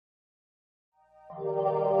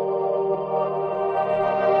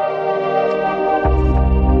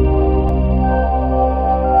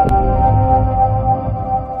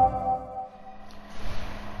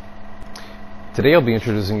Today I'll be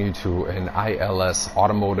introducing you to an ILS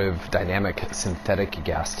automotive dynamic synthetic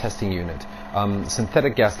gas testing unit.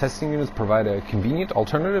 Synthetic gas testing units provide a convenient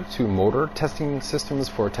alternative to motor testing systems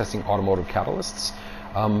for testing automotive catalysts,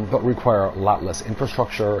 but require a lot less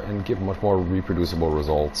infrastructure and give much more reproducible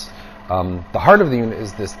results. The heart of the unit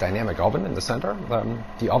is this dynamic oven in the center.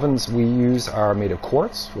 The ovens we use are made of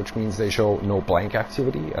quartz, which means they show no blank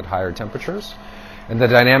activity at higher temperatures. And the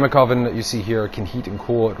dynamic oven that you see here can heat and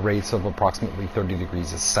cool at rates of approximately 30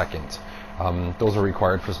 degrees a second. Those are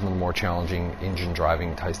required for some of the more challenging engine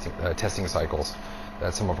driving testing cycles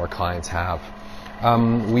that some of our clients have.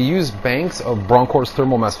 We use banks of Broncor's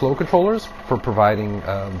thermal mass flow controllers for providing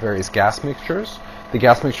various gas mixtures. The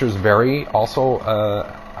gas mixtures vary also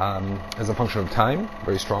as a function of time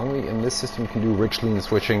very strongly, and this system can do rich lean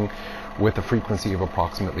switching with a frequency of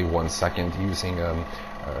approximately 1 second using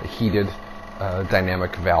a heated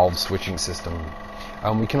dynamic valve switching system.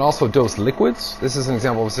 We can also dose liquids. This is an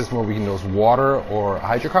example of a system where we can dose water or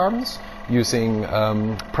hydrocarbons using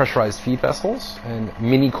pressurized feed vessels and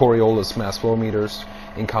mini Coriolis mass flow meters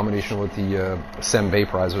in combination with the SEM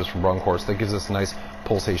vaporizers from Broncor's. That gives us nice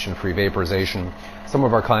pulsation-free vaporization. Some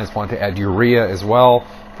of our clients want to add urea as well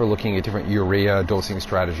for looking at different urea dosing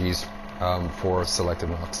strategies for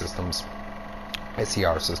selective NOx systems,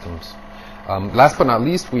 SCR systems. Last but not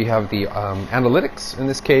least, we have the analytics. In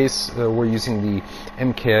this case, we're using the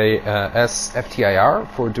MKS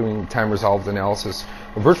FTIR for doing time-resolved analysis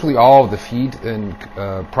of virtually all of the feed and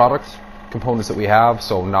product components that we have,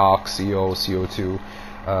 so NOx, CO, CO2,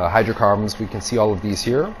 hydrocarbons. We can see all of these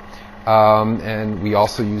here. And we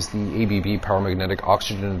also use the ABB paramagnetic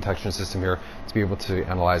oxygen detection system here to be able to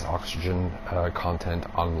analyze oxygen content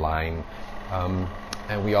online.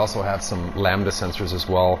 And we also have some lambda sensors as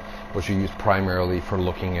well, which are used primarily for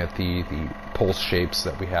looking at the pulse shapes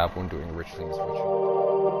that we have when doing rich lean switching.